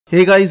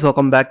Hey guys,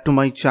 welcome back to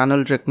my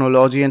channel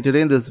Technology, and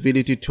today in this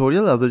video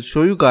tutorial I will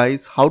show you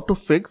guys how to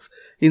fix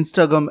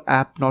Instagram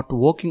app not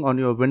working on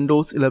your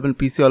Windows 11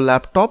 PC or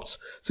laptops.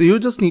 So you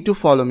just need to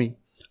follow me.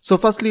 So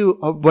firstly,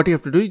 what you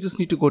have to do, you just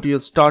need to go to your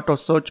start or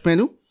search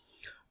menu,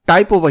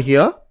 type over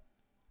here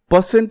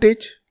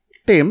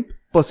 %temp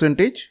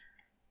 %.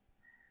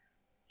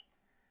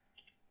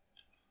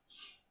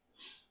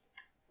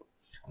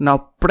 Now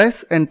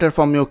press enter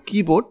from your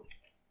keyboard.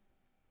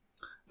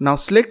 Now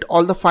select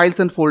all the files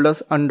and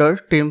folders under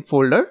temp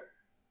folder.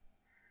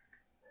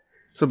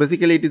 So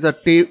basically it is a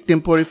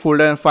temporary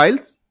folder and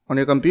files on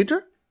your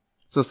computer.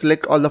 So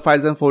select all the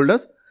files and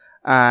folders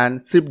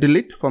and shift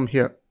delete from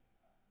here.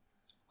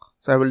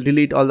 So I will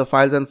delete all the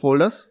files and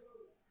folders.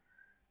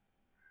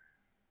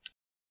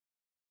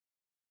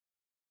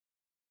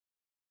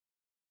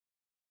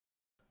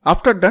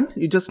 After done,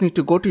 you just need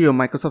to go to your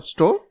Microsoft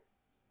Store,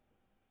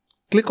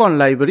 click on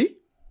library,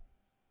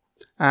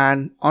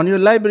 and on your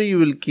library you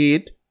will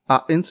get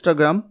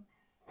Instagram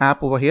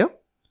app over here.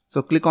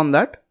 So click on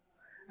that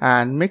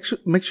and make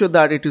sure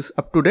that it is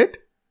up to date.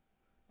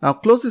 Now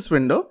close this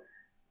window.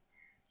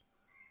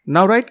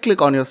 Now right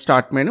click on your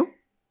start menu,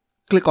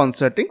 click on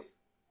settings.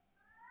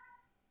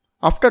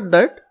 After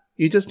that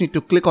you just need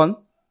to click on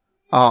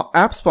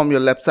apps from your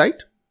left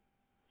side.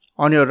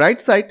 On your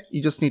right side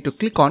you just need to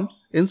click on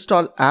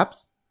install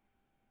apps.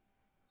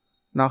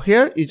 Now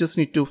here you just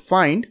need to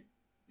find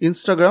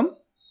Instagram.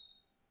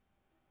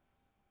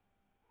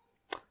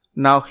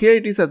 Now here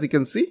it is, as you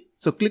can see.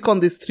 So click on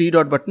this 3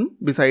 dot button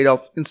beside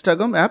of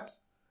Instagram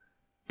apps.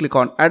 Click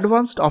on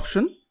advanced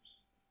option.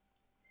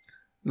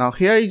 Now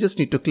here you just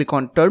need to click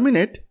on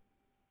terminate.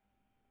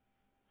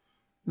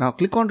 Now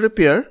click on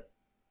repair.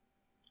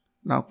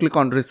 Now click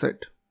on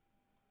reset.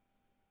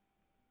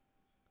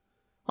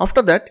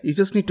 After that you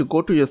just need to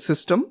go to your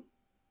system,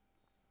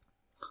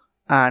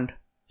 and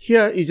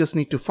here you just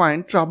need to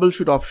find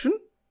troubleshoot option.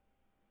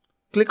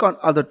 Click on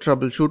other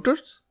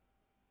troubleshooters.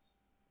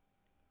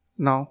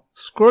 Now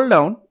scroll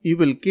down, you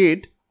will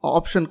get an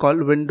option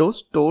called Windows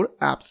Store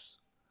Apps.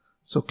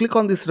 So click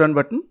on this run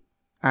button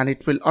and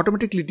it will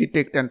automatically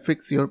detect and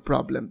fix your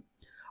problem.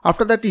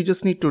 After that you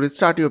just need to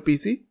restart your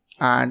PC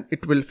and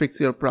it will fix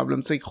your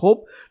problem. So I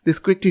hope this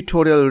quick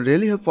tutorial will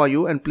really help for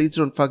you, and please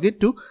don't forget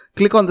to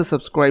click on the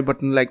subscribe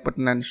button, like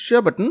button and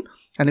share button.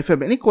 And if you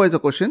have any queries or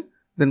question,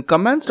 then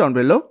comments down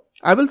below.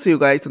 I will see you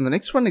guys in the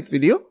next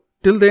video.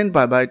 Till then,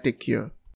 bye bye, take care.